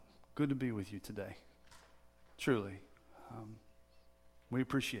good to be with you today. Truly. We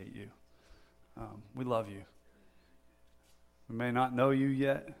appreciate you. We love you. We may not know you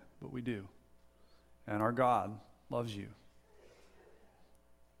yet, but we do. And our God loves you.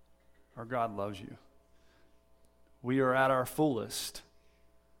 Our God loves you. We are at our fullest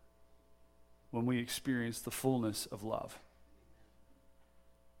when we experience the fullness of love.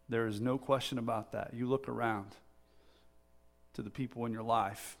 There is no question about that. You look around to the people in your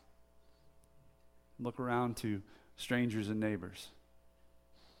life. Look around to strangers and neighbors.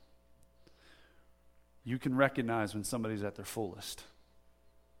 You can recognize when somebody's at their fullest,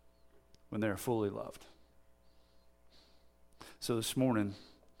 when they're fully loved. So this morning,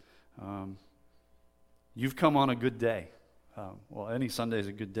 you've come on a good day. Well, any Sunday is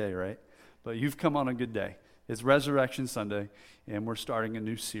a good day, right? But you've come on a good day. It's Resurrection Sunday, and we're starting a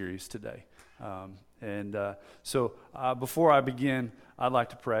new series today. So before I begin, I'd like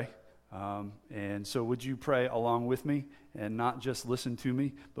to pray. And so would you pray along with me and not just listen to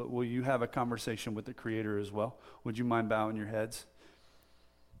me, but will you have a conversation with the Creator as well? Would you mind bowing your heads?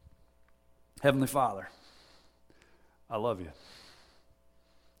 Heavenly Father, I love you.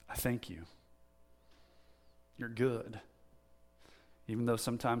 I thank you. You're good. Even though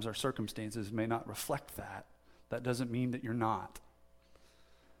sometimes our circumstances may not reflect that, that doesn't mean that you're not.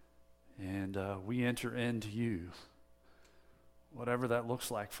 And we enter into you. Whatever that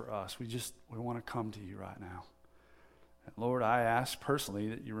looks like for us, we want to come to you right now. And Lord, I ask personally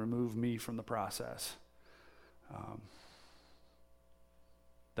that you remove me from the process.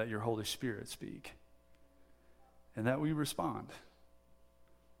 That your Holy Spirit speak. And that we respond.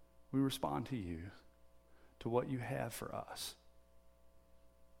 We respond to you, to what you have for us.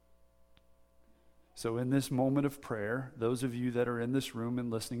 So in this moment of prayer, those of you that are in this room and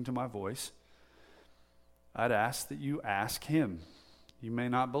listening to my voice, I'd ask that you ask him. You may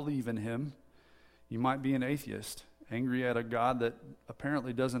not believe in him. You might be an atheist, angry at a God that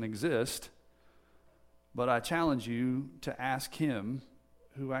apparently doesn't exist. But I challenge you to ask him,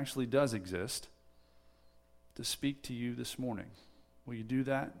 who actually does exist, to speak to you this morning. Will you do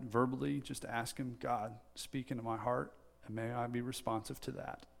that verbally? Just ask him, God, speak into my heart, and may I be responsive to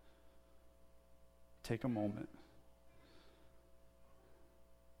that. Take a moment.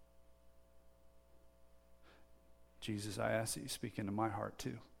 Jesus, I ask that you speak into my heart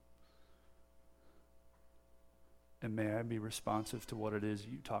too. And may I be responsive to what it is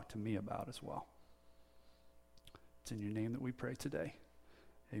you talk to me about as well. It's in your name that we pray today.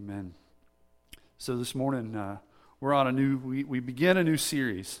 Amen. So this morning, we're on we begin a new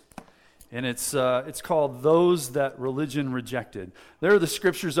series. And it's called Those That Religion Rejected. There are the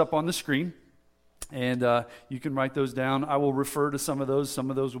scriptures up on the screen. And you can write those down. I will refer to some of those. Some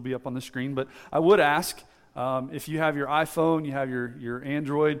of those will be up on the screen. But I would ask, if you have your iPhone, you have your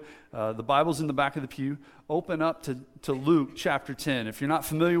Android, the Bible's in the back of the pew, open up to Luke chapter 10. If you're not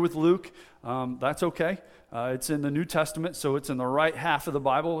familiar with Luke, that's okay. It's in the New Testament, so it's in the right half of the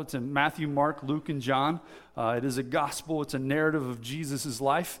Bible. It's in Matthew, Mark, Luke, and John. It is a gospel. It's a narrative of Jesus'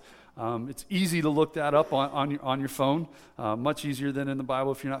 life. It's easy to look that up on your phone, much easier than in the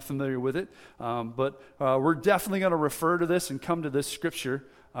Bible if you're not familiar with it. But we're definitely going to refer to this and come to this scripture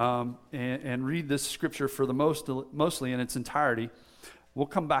and read this scripture for the mostly in its entirety. We'll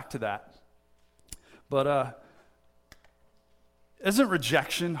come back to that. But isn't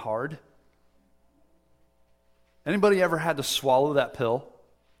rejection hard? Anybody ever had to swallow that pill?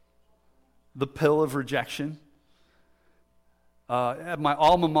 The pill of rejection? At my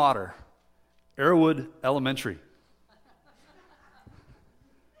alma mater, Arrowwood Elementary,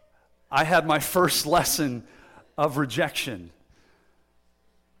 I had my first lesson of rejection.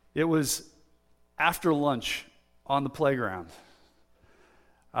 It was after lunch on the playground.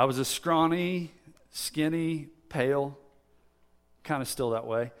 I was a scrawny, skinny, pale, kind of still that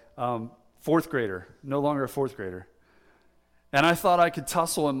way, fourth grader, no longer a fourth grader. And I thought I could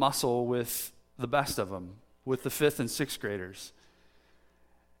tussle and muscle with the best of them, with the fifth and sixth graders.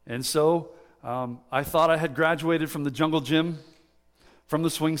 And so I thought I had graduated from the jungle gym, from the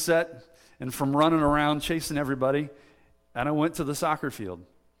swing set, and from running around chasing everybody, and I went to the soccer field.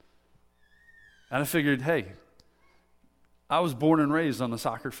 And I figured, hey, I was born and raised on the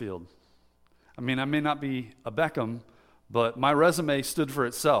soccer field. I mean, I may not be a Beckham, but my resume stood for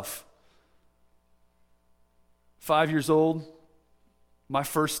itself. 5 years old, my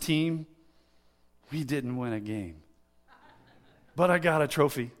first team, we didn't win a game. But I got a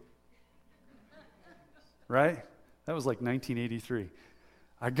trophy. Right? That was like 1983.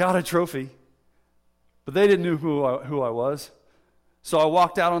 I got a trophy, but they didn't know who I was. So I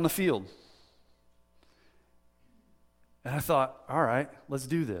walked out on the field. And I thought, all right, let's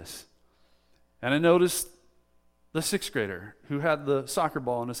do this. And I noticed the sixth grader who had the soccer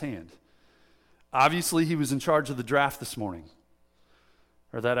ball in his hand. Obviously, he was in charge of the draft this morning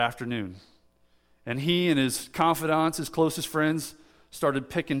or that afternoon. And he and his confidants, his closest friends, started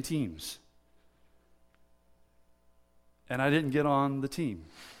picking teams. And I didn't get on the team.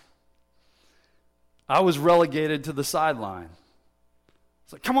 I was relegated to the sideline.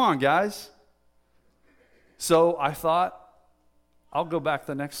 It's like, come on, guys. So I thought, I'll go back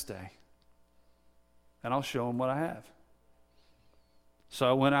the next day, and I'll show them what I have. So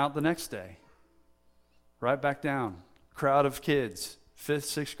I went out the next day, right back down, crowd of kids, 5th,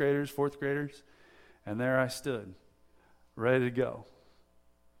 6th graders, 4th graders, and there I stood, ready to go.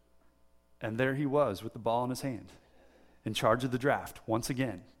 And there he was with the ball in his hand, in charge of the draft once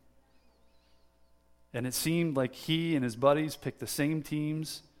again. And it seemed like he and his buddies picked the same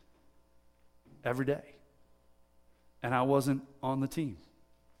teams every day. And I wasn't on the team.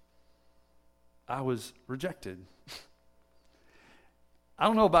 I was rejected. I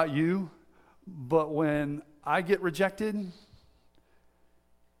don't know about you, but when I get rejected,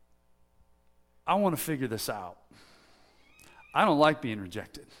 I want to figure this out. I don't like being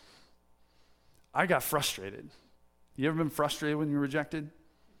rejected. I got frustrated. You ever been frustrated when you're rejected?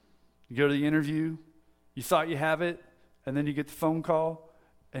 You go to the interview, you thought you have it, and then you get the phone call,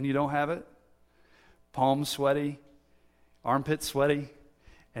 and you don't have it. Palms sweaty, armpits sweaty,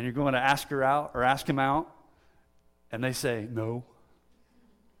 and you're going to ask her out or ask him out, and they say no.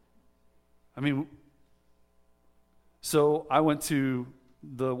 I mean, so I went to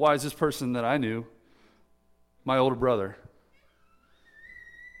the wisest person that I knew, my older brother.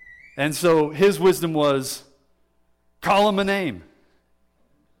 And so his wisdom was, call him a name.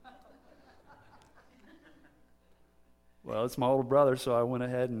 Well, it's my older brother, so I went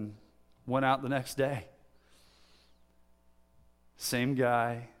ahead and went out the next day. Same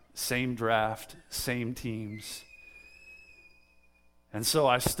guy, same draft, same teams. And so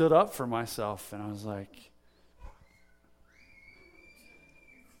I stood up for myself, and I was like,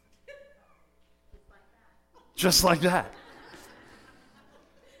 just like that.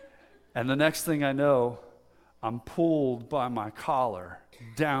 And the next thing I know, I'm pulled by my collar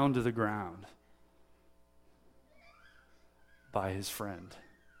down to the ground by his friend.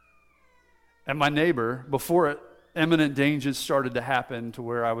 And my neighbor, before imminent dangers started to happen to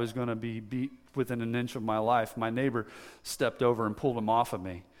where I was going to be beat within an inch of my life, my neighbor stepped over and pulled him off of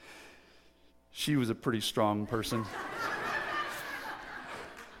me. She was a pretty strong person.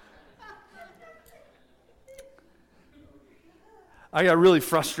 I got really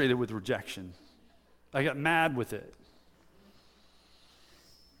frustrated with rejection. I got mad with it.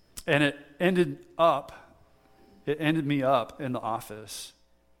 And it ended me up in the office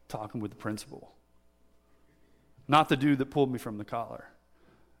talking with the principal. Not the dude that pulled me from the collar.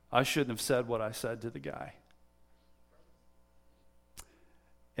 I shouldn't have said what I said to the guy.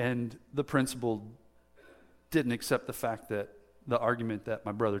 And the principal didn't accept the fact that the argument that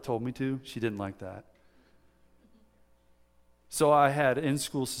my brother told me to, she didn't like that. So I had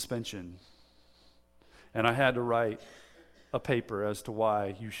in-school suspension. And I had to write a paper as to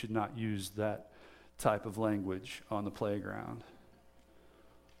why you should not use that type of language on the playground.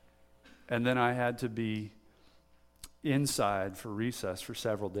 And then I had to be inside for recess for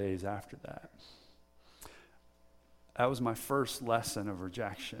several days after that. That was my first lesson of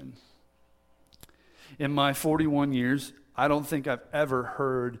rejection. In my 41 years, I don't think I've ever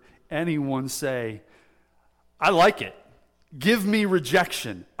heard anyone say, I like it. Give me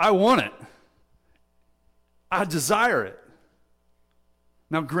rejection. I want it. I desire it.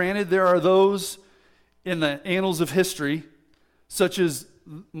 Now, granted, there are those in the annals of history, such as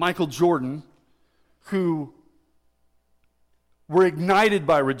Michael Jordan, who were ignited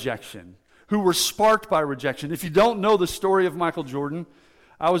by rejection, who were sparked by rejection. If you don't know the story of Michael Jordan,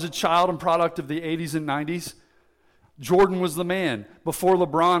 I was a child and product of the 80s and 90s. Jordan was the man before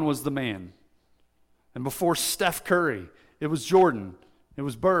LeBron was the man. And before Steph Curry, it was Jordan. It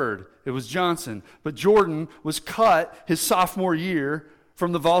was Bird. It was Johnson. But Jordan was cut his sophomore year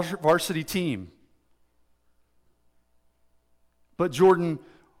from the varsity team. But Jordan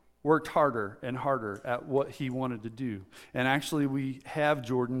worked harder and harder at what he wanted to do. And actually, we have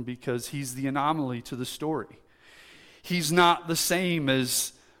Jordan because he's the anomaly to the story. He's not the same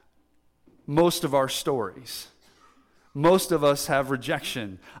as most of our stories. Most of us have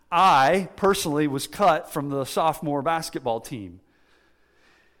rejection. I, personally, was cut from the sophomore basketball team.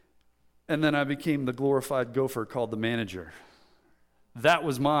 And then I became the glorified gopher called the manager. That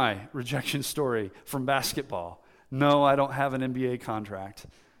was my rejection story from basketball. No, I don't have an NBA contract.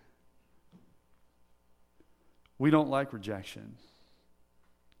 We don't like rejection.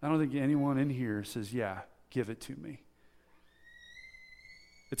 I don't think anyone in here says, yeah, give it to me.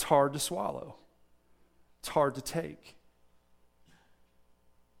 It's hard to swallow. It's hard to take.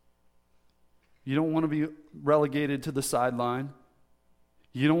 You don't want to be relegated to the sideline.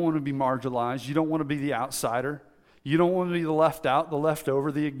 You don't want to be marginalized. You don't want to be the outsider. You don't want to be the left out, the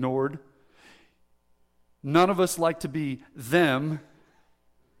leftover, the ignored. None of us like to be them.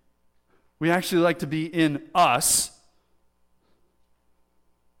 We actually like to be in us.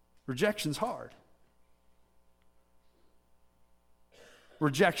 Rejection's hard.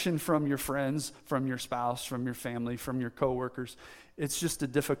 Rejection from your friends, from your spouse, from your family, from your coworkers. It's just a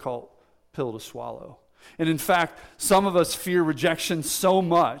difficult pill to swallow. And in fact, some of us fear rejection so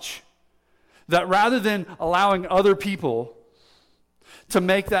much that rather than allowing other people to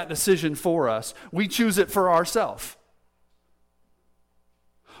make that decision for us, we choose it for ourselves.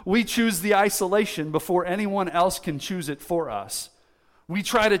 We choose the isolation before anyone else can choose it for us. We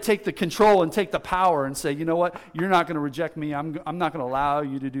try to take the control and take the power and say, you know what, you're not going to reject me. I'm not going to allow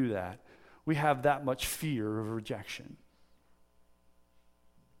you to do that. We have that much fear of rejection.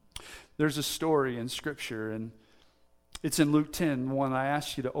 There's a story in Scripture, and it's in Luke 10, one I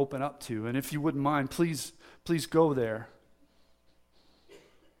asked you to open up to. And if you wouldn't mind, please go there.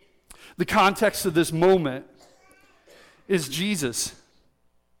 The context of this moment is Jesus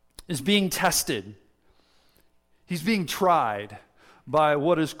is being tested. He's being tried by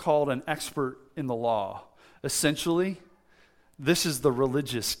what is called an expert in the law. Essentially, this is the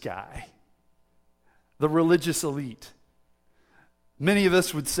religious guy, the religious elite. Many of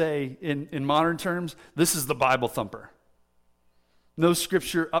us would say, in modern terms, this is the Bible thumper. No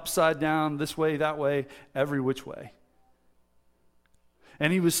scripture upside down, this way, that way, every which way.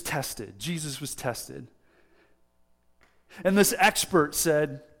 And he was tested. Jesus was tested. And this expert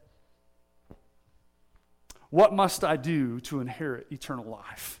said, what must I do to inherit eternal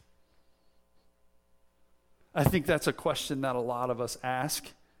life? I think that's a question that a lot of us ask,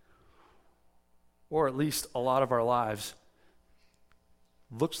 or at least a lot of our lives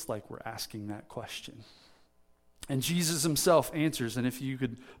looks like we're asking that question. And Jesus himself answers, and if you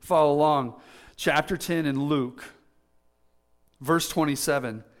could follow along, chapter 10 in Luke, verse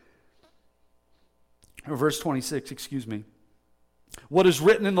 27, or verse 26, excuse me. What is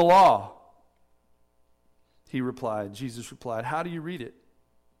written in the law? Jesus replied, how do you read it?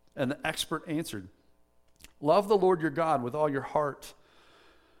 And the expert answered, love the Lord your God with all your heart,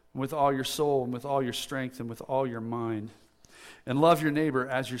 and with all your soul, and with all your strength, and with all your mind. And love your neighbor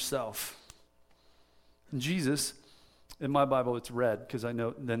as yourself. And Jesus, in my Bible it's red, because I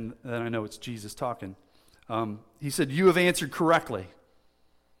know then I know it's Jesus talking. He said, you have answered correctly.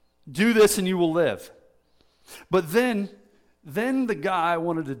 Do this and you will live. But then the guy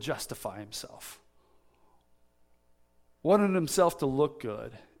wanted to justify himself. Wanted himself to look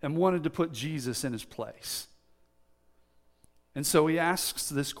good and wanted to put Jesus in his place. And so he asks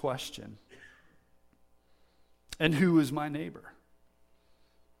this question. And who is my neighbor?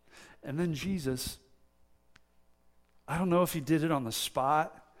 And then Jesus, I don't know if he did it on the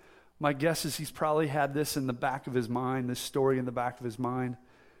spot. My guess is he's probably had this in the back of his mind, this story in the back of his mind.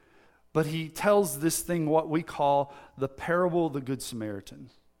 But he tells this thing what we call the parable of the Good Samaritan.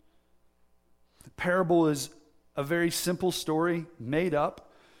 The parable is a very simple story made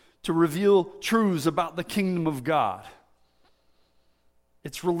up to reveal truths about the kingdom of God.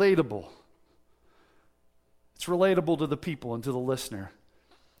 It's relatable. It's relatable to the people and to the listener.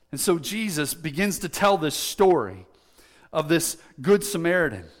 And so Jesus begins to tell this story of this Good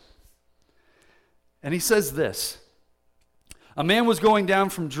Samaritan. And he says this, a man was going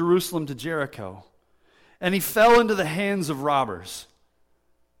down from Jerusalem to Jericho, and he fell into the hands of robbers.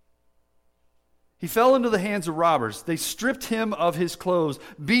 He fell into the hands of robbers. They stripped him of his clothes,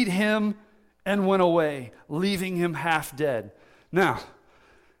 beat him, and went away, leaving him half dead. Now,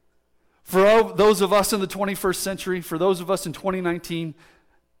 for those of us in the 21st century, for those of us in 2019,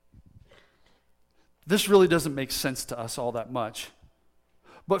 this really doesn't make sense to us all that much.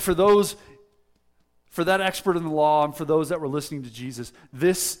 But for that expert in the law and for those that were listening to Jesus,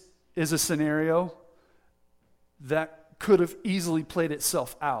 this is a scenario that could have easily played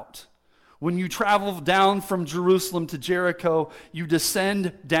itself out. When you travel down from Jerusalem to Jericho, you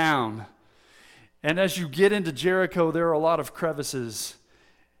descend down. And as you get into Jericho, there are a lot of crevices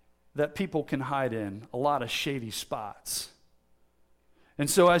that people can hide in, a lot of shady spots. And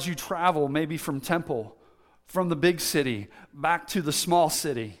so as you travel, maybe from Temple, from the big city, back to the small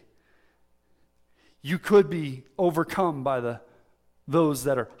city, you could be overcome by those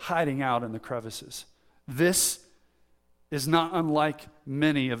that are hiding out in the crevices. This is not unlike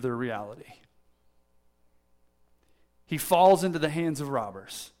many of their reality. he falls into the hands of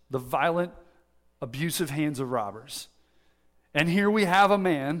robbers, the violent, abusive hands of robbers. And here we have a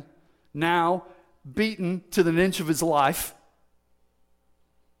man now beaten to the inch of his life,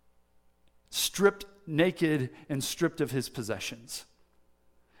 stripped naked and stripped of his possessions.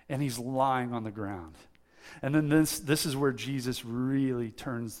 And he's lying on the ground. And then this is where Jesus really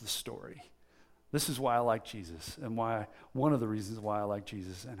turns the story. This is why I like Jesus, and one of the reasons why I like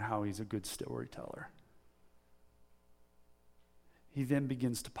Jesus and how he's a good storyteller. He then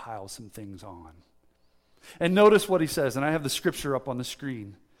begins to pile some things on. And notice what he says, and I have the scripture up on the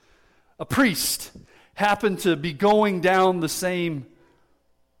screen. A priest happened to be going down the same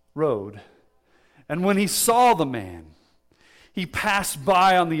road, and when he saw the man, he passed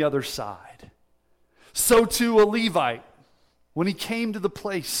by on the other side. So too a Levite, when he came to the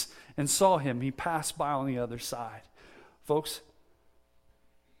place and saw him, he passed by on the other side. Folks,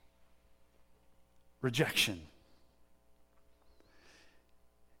 rejection.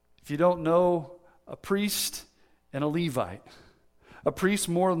 If you don't know a priest and a Levite, a priest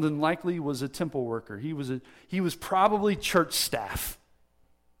more than likely was a temple worker. He was probably church staff.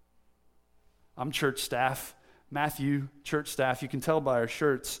 I'm church staff. Matthew, church staff. You can tell by our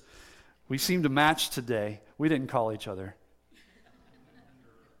shirts. We seem to match today. We didn't call each other.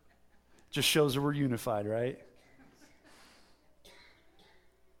 Just shows that we're unified, right?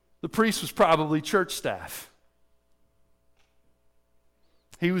 The priest was probably church staff.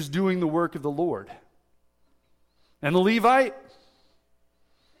 He was doing the work of the Lord. And the Levite,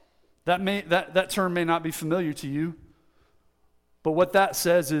 that term may not be familiar to you, but what that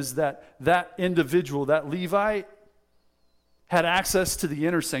says is that individual, that Levite, had access to the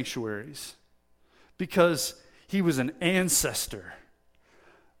inner sanctuaries because he was an ancestor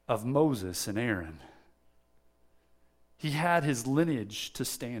of Moses and Aaron. He had his lineage to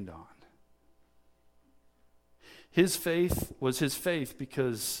stand on. His faith was his faith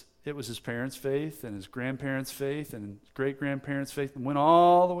because it was his parents' faith and his grandparents' faith and his great-grandparents' faith, and went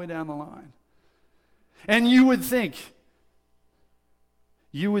all the way down the line. And you would think,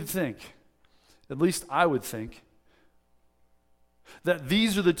 at least I would think, that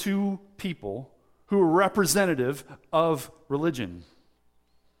these are the two people who are representative of religion.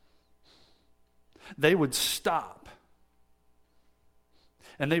 They would stop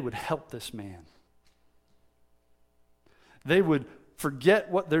and they would help this man. They would forget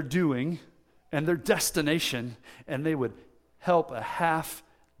what they're doing and their destination, and they would help a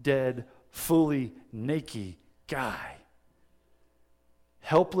half-dead, fully naked guy.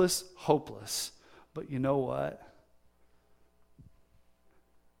 Helpless, hopeless. But you know what?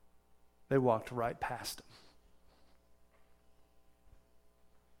 They walked right past him.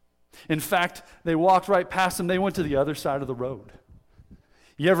 In fact, they walked right past him. They went to the other side of the road.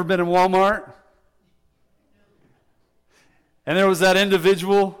 You ever been in Walmart? And there was that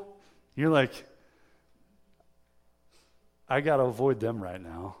individual. You're like, I got to avoid them right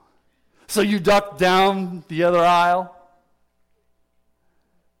now. So you duck down the other aisle.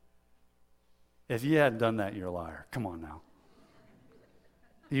 If you hadn't done that, you're a liar. Come on now.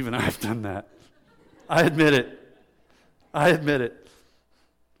 Even I've done that. I admit it.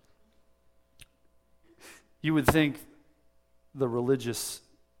 You would think the religious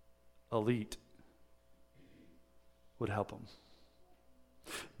elite would help him.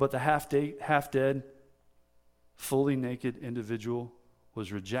 But the half-dead, fully naked individual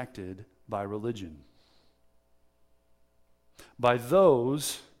was rejected by religion. By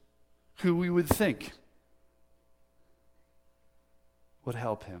those who we would think would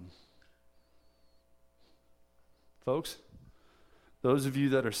help him. Folks, those of you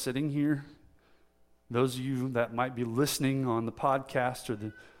that are sitting here, those of you that might be listening on the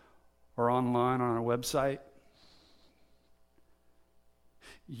podcast or online on our website,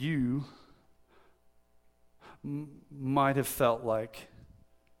 you might have felt like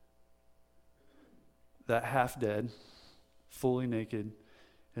that half-dead, fully naked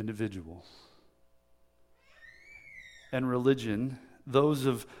individual. And religion, those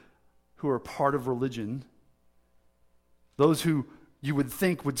who are part of religion, those who you would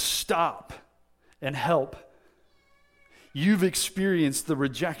think would stop and help, you've experienced the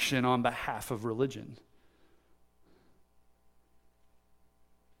rejection on behalf of religion.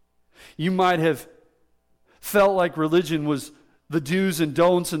 You might have felt like religion was the do's and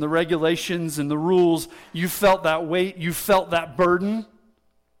don'ts and the regulations and the rules. You felt that weight, you felt that burden.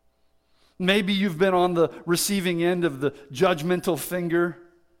 Maybe you've been on the receiving end of the judgmental finger,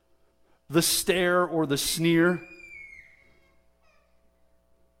 the stare or the sneer.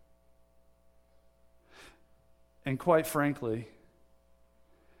 And quite frankly,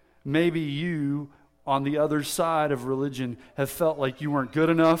 maybe you on the other side of religion have felt like you weren't good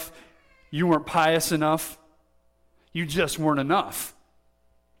enough, you weren't pious enough, you just weren't enough.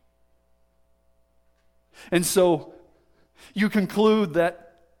 And so you conclude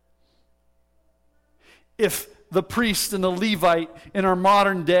that if the priest and the Levite in our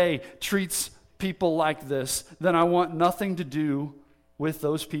modern day treats people like this, then I want nothing to do with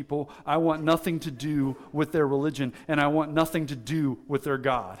those people. I want nothing to do with their religion, and I want nothing to do with their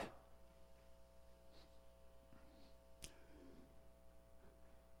God.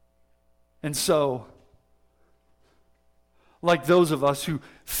 And so, like those of us who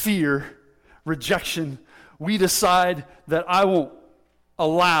fear rejection, we decide that I won't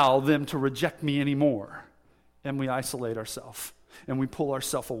allow them to reject me anymore. And we isolate ourselves, and we pull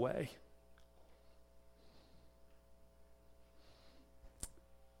ourselves away.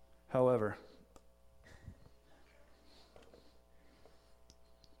 However,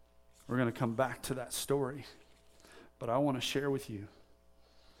 we're going to come back to that story, but I want to share with you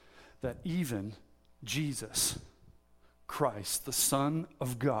that even Jesus Christ, the Son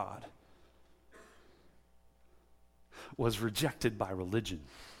of God, was rejected by religion.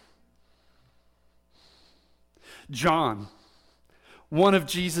 John, one of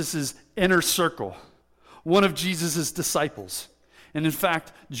Jesus' inner circle, one of Jesus' disciples. And in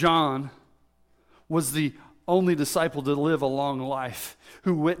fact, John was the only disciple to live a long life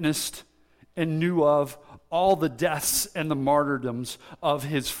who witnessed and knew of all the deaths and the martyrdoms of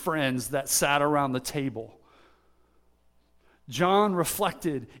his friends that sat around the table. John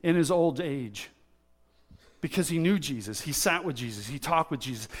reflected in his old age because he knew Jesus. He sat with Jesus. He talked with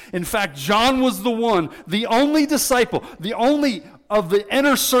Jesus. In fact, John was the only disciple, the only of the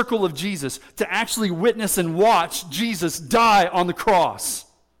inner circle of Jesus to actually witness and watch Jesus die on the cross.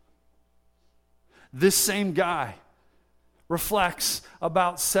 This same guy reflects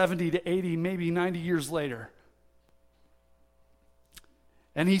about 70 to 80, maybe 90 years later.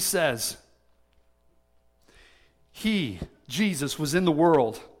 And he says, he, Jesus, was in the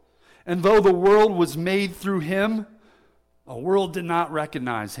world. And though the world was made through him, the world did not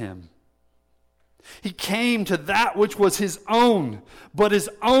recognize him. He came to that which was his own, but his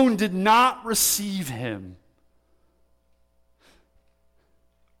own did not receive him.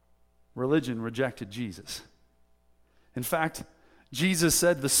 Religion rejected Jesus. In fact, Jesus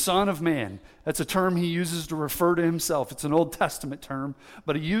said the Son of Man. That's a term he uses to refer to himself. It's an Old Testament term,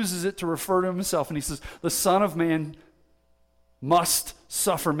 but he uses it to refer to himself. And he says, the Son of Man must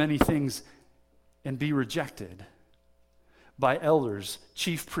suffer many things and be rejected by elders,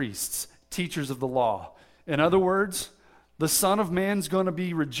 chief priests, teachers of the law. In other words, the Son of Man's going to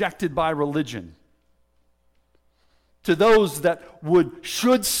be rejected by religion. To those that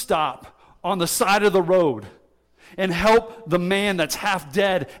should stop on the side of the road and help the man that's half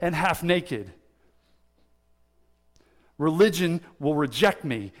dead and half naked. Religion will reject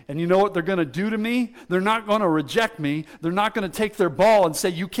me. And you know what they're going to do to me? They're not going to reject me. They're not going to take their ball and say,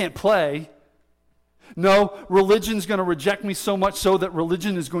 you can't play. No, religion's going to reject me so much so that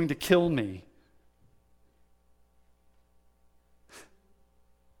religion is going to kill me.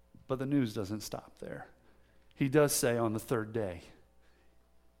 But the news doesn't stop there. He does say on the third day,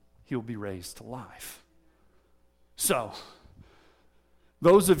 he'll be raised to life. So,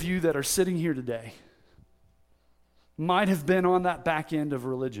 those of you that are sitting here today might have been on that back end of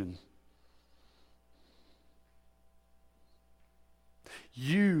religion.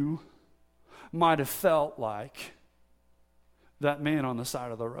 You might have felt like that man on the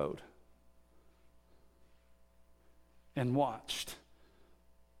side of the road and watched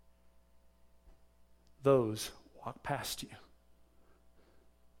those walk past you.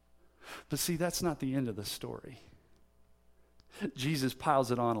 But see, that's not the end of the story. Jesus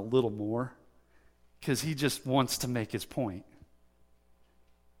piles it on a little more because he just wants to make his point.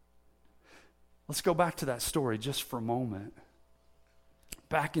 Let's go back to that story just for a moment.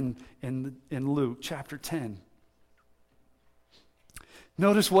 Back in Luke chapter 10.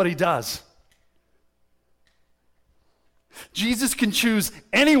 Notice what he does. Jesus can choose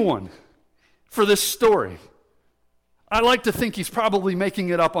anyone for this story. I like to think he's probably making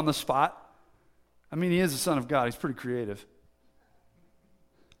it up on the spot. I mean, he is the Son of God. He's pretty creative.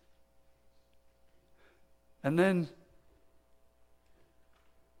 And then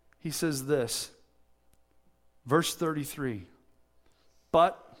he says this, verse 33,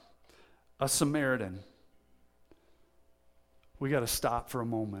 but a Samaritan. We got to stop for a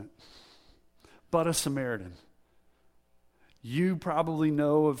moment. But a Samaritan. You probably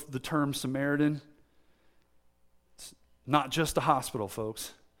know of the term Samaritan. It's not just a hospital,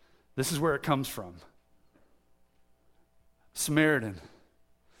 folks. This is where it comes from. Samaritan.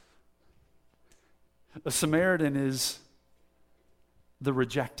 A Samaritan is the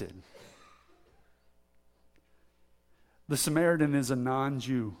rejected. The Samaritan is a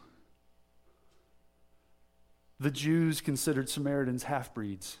non-Jew. The Jews considered Samaritans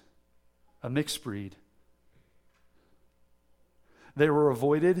half-breeds, a mixed breed. They were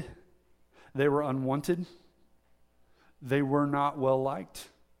avoided. They were unwanted. They were not well liked.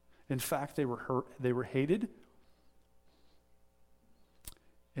 In fact, they were hated.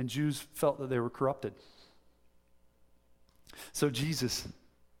 And Jews felt that they were corrupted. So Jesus,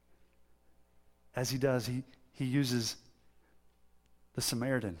 as he does, he uses the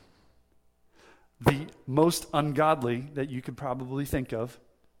Samaritan, the most ungodly that you could probably think of,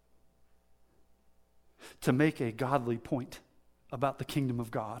 to make a godly point about the kingdom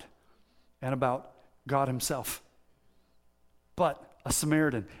of God and about God himself. But a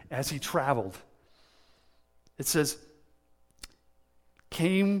Samaritan, as he traveled, it says,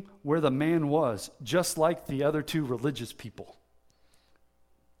 came where the man was, just like the other two religious people.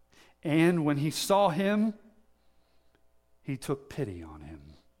 And when he saw him, he took pity on him.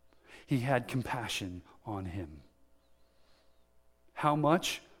 He had compassion on him. How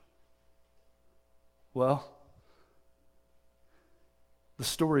much? Well, the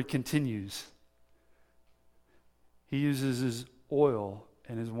story continues. He uses his oil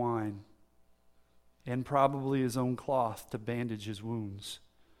and his wine and probably his own cloth to bandage his wounds.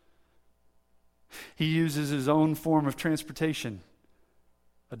 He uses his own form of transportation,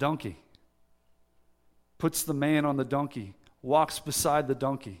 a donkey. Puts the man on the donkey, walks beside the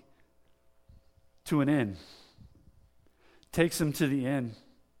donkey to an inn, takes him to the inn,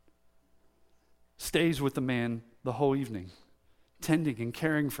 stays with the man the whole evening, tending and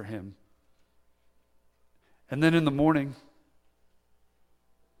caring for him. And then in the morning,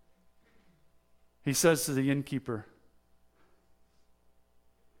 he says to the innkeeper,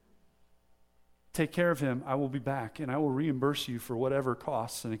 take care of him, I will be back, and I will reimburse you for whatever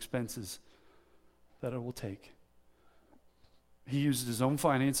costs and expenses that it will take. He used his own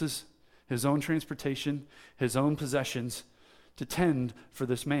finances, his own transportation, his own possessions to tend for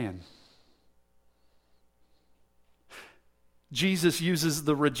this man. Jesus uses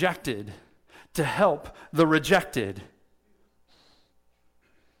the rejected to help the rejected.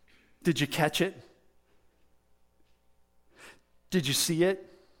 Did you catch it? Did you see it?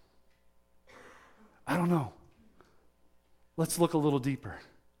 I don't know. Let's look a little deeper.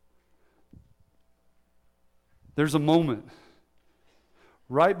 There's a moment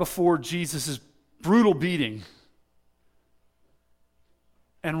right before Jesus' brutal beating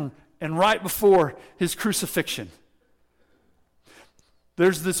and right before his crucifixion.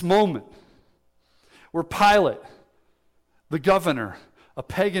 There's this moment where Pilate, the governor, a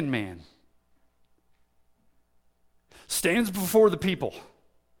pagan man, stands before the people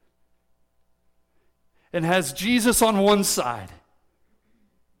and has Jesus on one side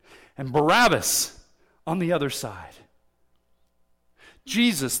and Barabbas on the other side.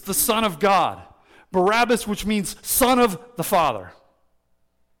 Jesus, the Son of God. Barabbas, which means son of the Father.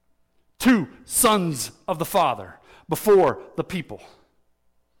 Two sons of the Father before the people.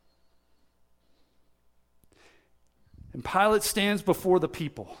 And Pilate stands before the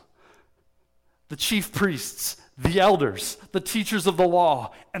people, the chief priests, the elders, the teachers of the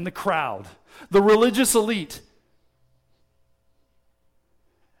law, and the crowd, the religious elite.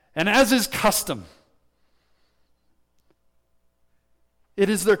 And as is custom, it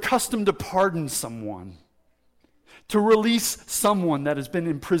is their custom to pardon someone, to release someone that has been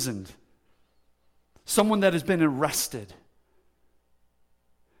imprisoned, someone that has been arrested.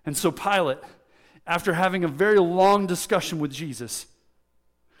 And so Pilate, after having a very long discussion with Jesus,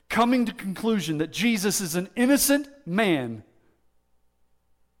 coming to conclusion that Jesus is an innocent man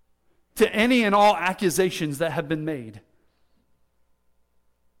to any and all accusations that have been made,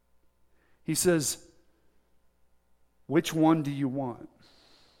 he says, which one do you want?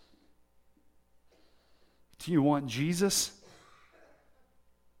 Do you want Jesus?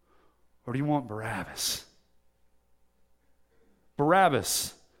 Or do you want Barabbas?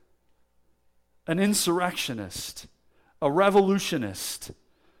 Barabbas, an insurrectionist, a revolutionist,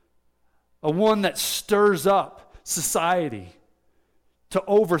 a one that stirs up society to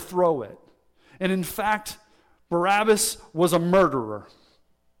overthrow it. And in fact, Barabbas was a murderer.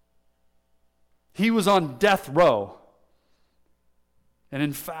 He was on death row. And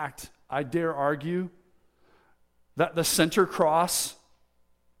in fact, I dare argue that the center cross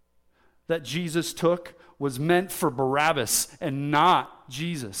that Jesus took was meant for Barabbas and not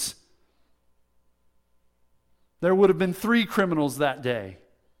Jesus. There would have been 3 criminals that day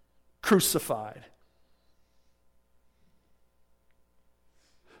crucified.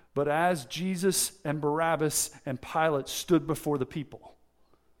 But as Jesus and Barabbas and Pilate stood before the people,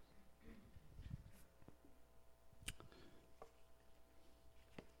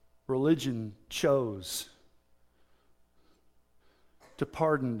 religion chose to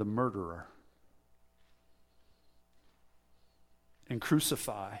pardon the murderer and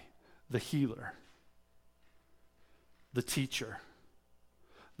crucify the healer, the teacher,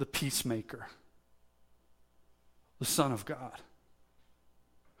 the peacemaker, the Son of God.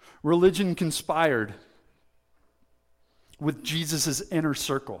 Religion conspired with Jesus' inner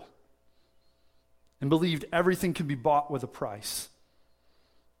circle and believed everything could be bought with a price.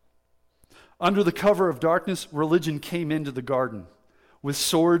 Under the cover of darkness, religion came into the garden with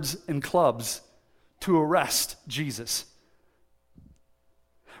swords and clubs to arrest Jesus.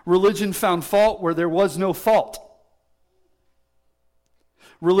 Religion found fault where there was no fault.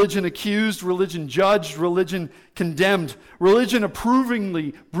 Religion accused, religion judged, religion condemned. Religion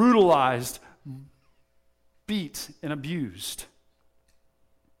approvingly brutalized, beat, and abused.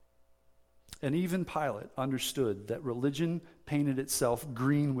 And even Pilate understood that religion painted itself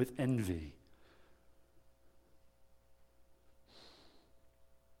green with envy.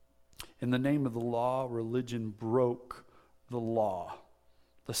 In the name of the law, religion broke the law,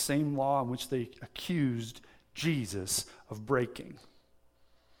 the same law in which they accused Jesus of breaking.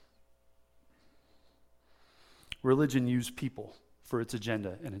 Religion used people for its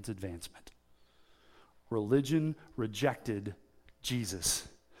agenda and its advancement. Religion rejected Jesus,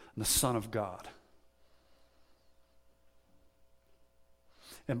 the Son of God.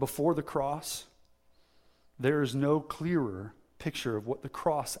 And before the cross, there is no clearer picture of what the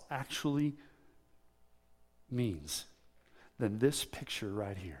cross actually means than this picture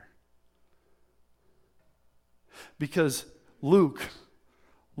right here. Because Luke,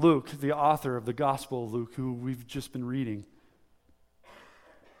 the author of the Gospel of Luke, who we've just been reading,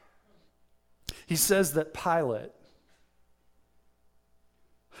 he says that Pilate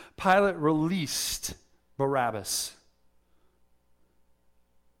released Barabbas.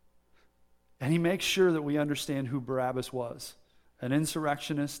 And he makes sure that we understand who Barabbas was: an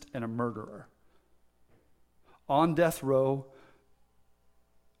insurrectionist and a murderer. On death row,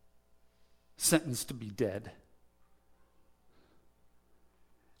 sentenced to be dead.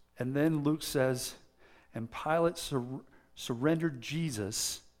 And then Luke says, and Pilate surrendered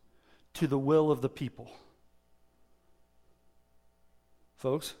Jesus to the will of the people.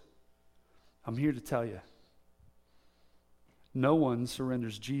 Folks, I'm here to tell you, no one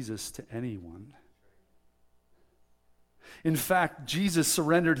surrenders Jesus to anyone. In fact, Jesus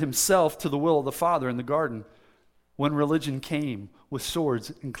surrendered himself to the will of the Father in the garden when religion came with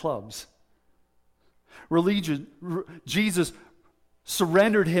swords and clubs. Jesus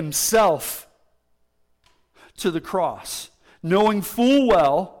surrendered himself to the cross, knowing full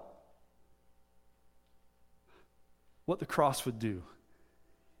well what the cross would do.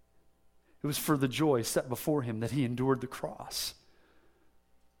 It was for the joy set before him that he endured the cross.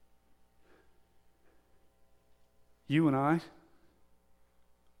 You and I,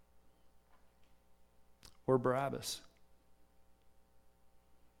 or Barabbas,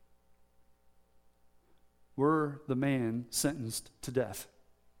 we're the man sentenced to death.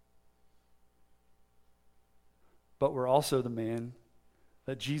 But we're also the man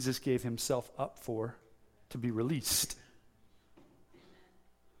that Jesus gave himself up for to be released.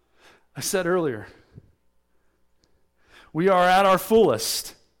 I said earlier, we are at our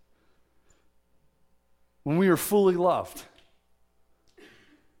fullest when we are fully loved.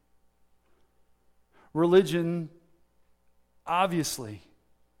 Religion, obviously,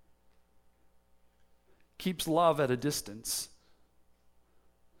 keeps love at a distance.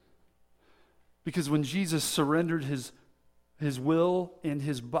 Because when Jesus surrendered his will and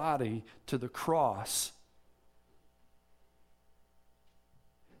his body to the cross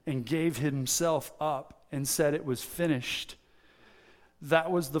and gave himself up and said it was finished,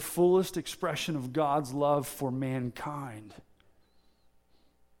 that was the fullest expression of God's love for mankind.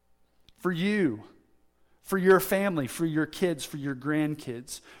 For you, for your family, for your kids, for your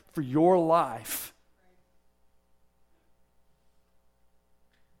grandkids, for your life.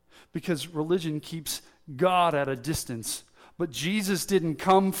 Because religion keeps God at a distance. But Jesus didn't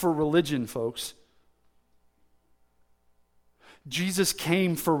come for religion, folks. Jesus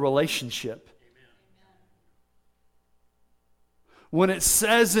came for relationship. When it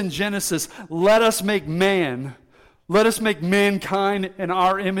says in Genesis, let us make man, let us make mankind in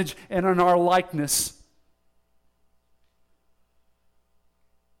our image and in our likeness.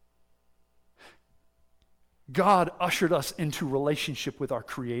 God ushered us into relationship with our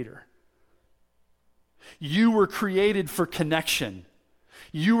Creator. You were created for connection.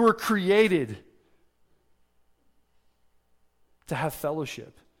 You were created to have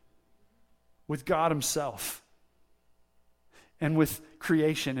fellowship with God himself and with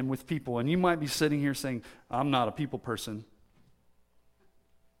creation and with people. And you might be sitting here saying, I'm not a people person.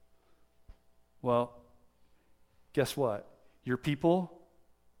 Well, guess what? You're people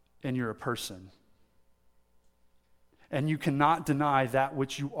and you're a person. And you cannot deny that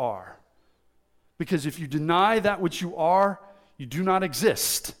which you are. Because if you deny that which you are, you do not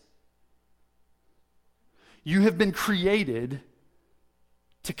exist. You have been created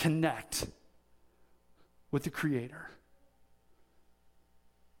to connect with the Creator,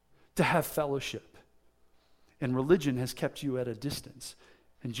 to have fellowship. And religion has kept you at a distance.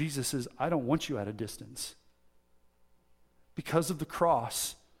 And Jesus says, I don't want you at a distance. Because of the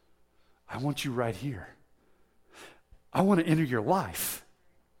cross, I want you right here. I want to enter your life.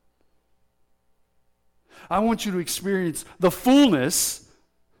 I want you to experience the fullness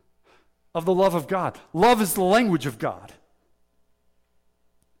of the love of God. Love is the language of God.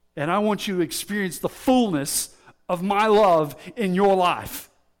 And I want you to experience the fullness of my love in your life.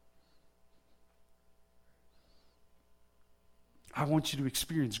 I want you to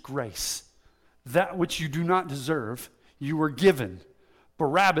experience grace. That which you do not deserve, you were given.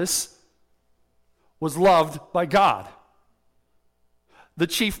 Barabbas was loved by God. The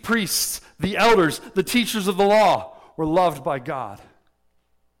chief priests, the elders, the teachers of the law were loved by God.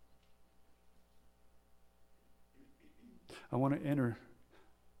 I want to enter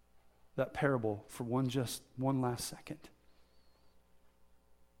that parable for one last second.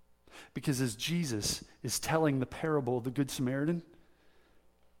 Because as Jesus is telling the parable of the Good Samaritan,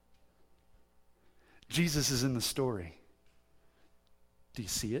 Jesus is in the story. Do you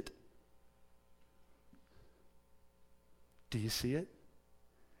see it? Do you see it?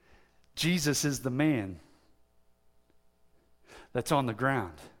 Jesus is the man that's on the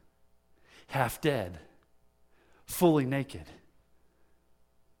ground, half dead, fully naked.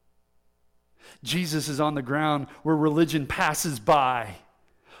 Jesus is on the ground where religion passes by,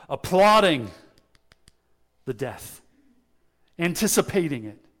 applauding the death, anticipating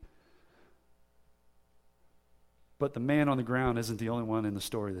it. But the man on the ground isn't the only one in the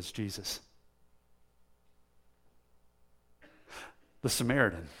story that's Jesus. The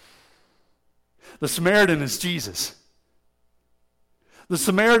Samaritan. The Samaritan is Jesus. The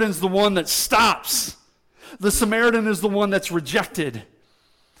Samaritan's the one that stops. The Samaritan is the one that's rejected.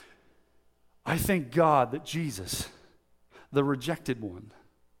 I thank God that Jesus, the rejected one,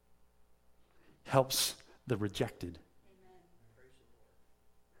 helps the rejected.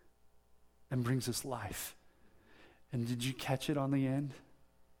 And brings us life. And did you catch it on the end?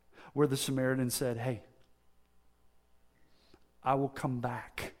 Where the Samaritan said, hey, I will come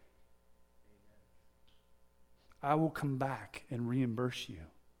back. I will come back and reimburse you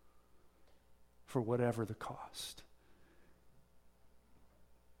for whatever the cost.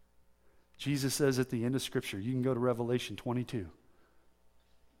 Jesus says at the end of Scripture, you can go to Revelation 22.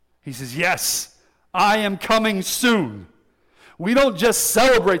 He says, yes, I am coming soon. We don't just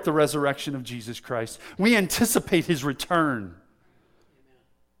celebrate the resurrection of Jesus Christ. We anticipate his return.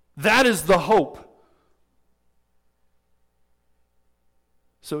 That is the hope.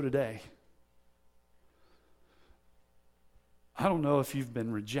 So today, I don't know if you've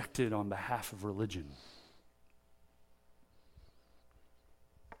been rejected on behalf of religion.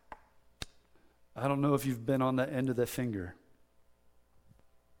 I don't know if you've been on that end of the finger.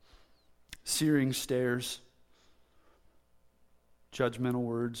 Searing stares, judgmental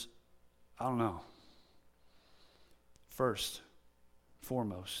words. I don't know. First,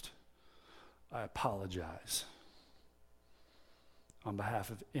 foremost, I apologize on behalf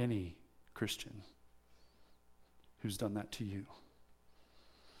of any Christian who's done that to you.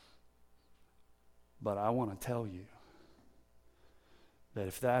 But I want to tell you that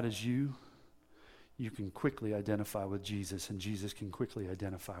if that is you, you can quickly identify with Jesus, and Jesus can quickly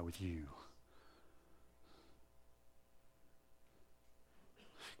identify with you.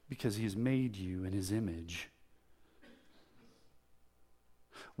 Because he has made you in his image.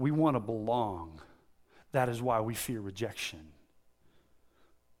 We want to belong. That is why we fear rejection.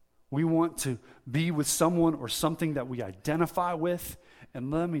 We want to be with someone or something that we identify with.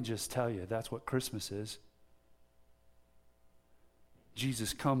 And let me just tell you, that's what Christmas is.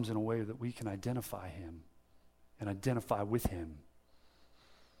 Jesus comes in a way that we can identify him and identify with him.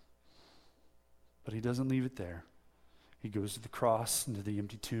 But he doesn't leave it there. He goes to the cross and to the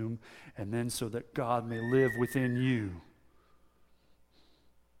empty tomb, and then so that God may live within you.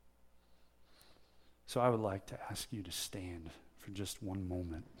 So I would like to ask you to stand for just one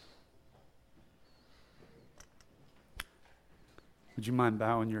moment. Would you mind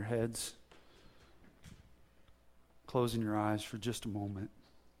bowing your heads, closing your eyes for just a moment?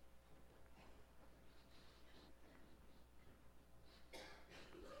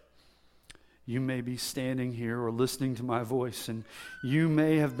 You may be standing here or listening to my voice, and you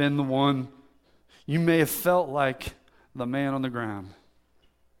may have been the one, you may have felt like the man on the ground.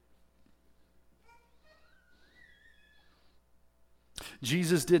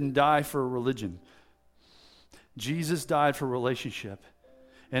 Jesus didn't die for a religion. Jesus died for relationship.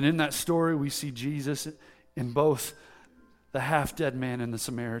 And in that story, we see Jesus in both the half-dead man and the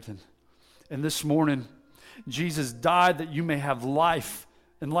Samaritan. And this morning, Jesus died that you may have life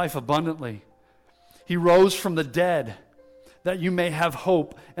and life abundantly. He rose from the dead that you may have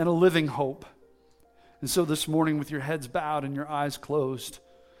hope and a living hope. And so this morning, with your heads bowed and your eyes closed,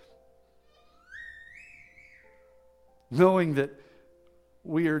 knowing that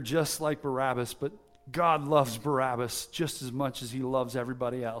we are just like Barabbas, but God loves Barabbas just as much as he loves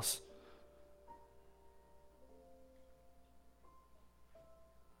everybody else.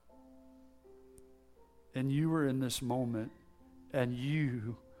 And you are in this moment, and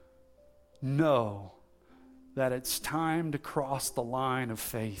you know that it's time to cross the line of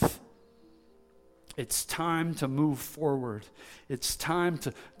faith. It's time to move forward. It's time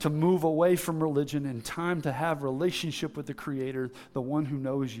to move away from religion and time to have relationship with the Creator, the one who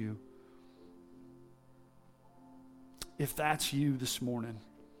knows you. If that's you this morning,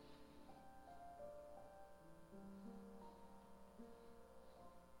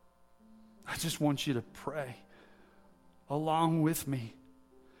 I just want you to pray along with me.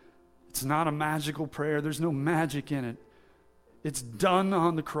 It's not a magical prayer. There's no magic in it. It's done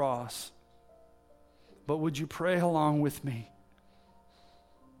on the cross. But would you pray along with me?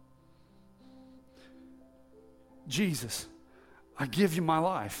 Jesus, I give you my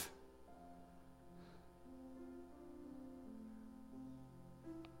life.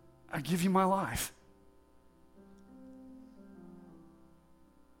 I give you my life.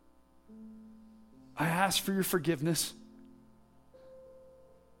 I ask for your forgiveness.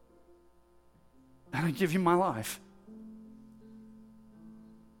 And I give you my life.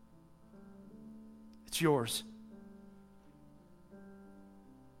 It's yours.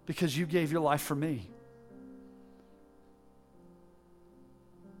 Because you gave your life for me.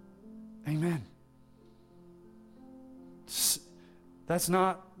 Amen. That's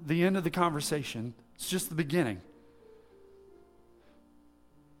not the end of the conversation. It's just the beginning.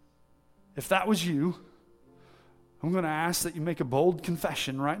 If that was you, I'm going to ask that you make a bold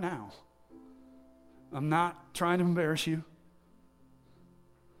confession right now. I'm not trying to embarrass you.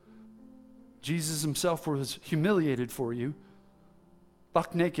 Jesus himself was humiliated for you,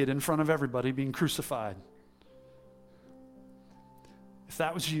 buck naked in front of everybody, being crucified. If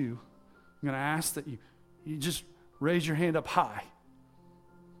that was you, I'm going to ask that you just raise your hand up high.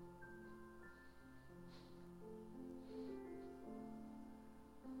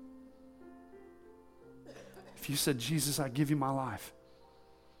 If you said, Jesus, I give you my life.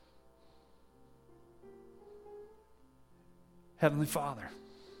 Heavenly Father,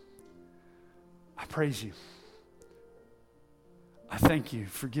 I praise you. I thank you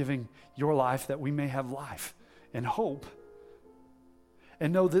for giving your life that we may have life and hope.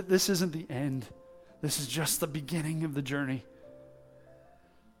 And know that this isn't the end. This is just the beginning of the journey.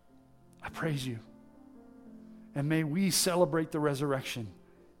 I praise you. And may we celebrate the resurrection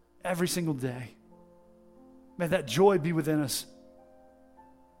every single day. May that joy be within us.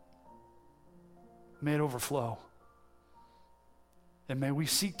 May it overflow. And may we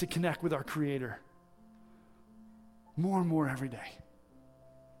seek to connect with our Creator more and more every day.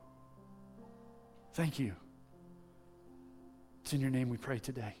 Thank you. It's in your name we pray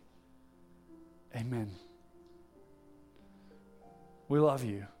today. Amen. We love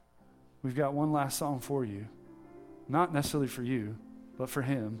you. We've got one last song for you. Not necessarily for you, but for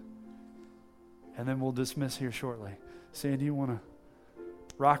him. And then we'll dismiss here shortly. Sandy, you want to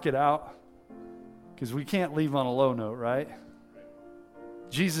rock it out? Because we can't leave on a low note, right?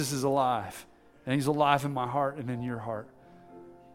 Jesus is alive. And he's alive in my heart and in your heart.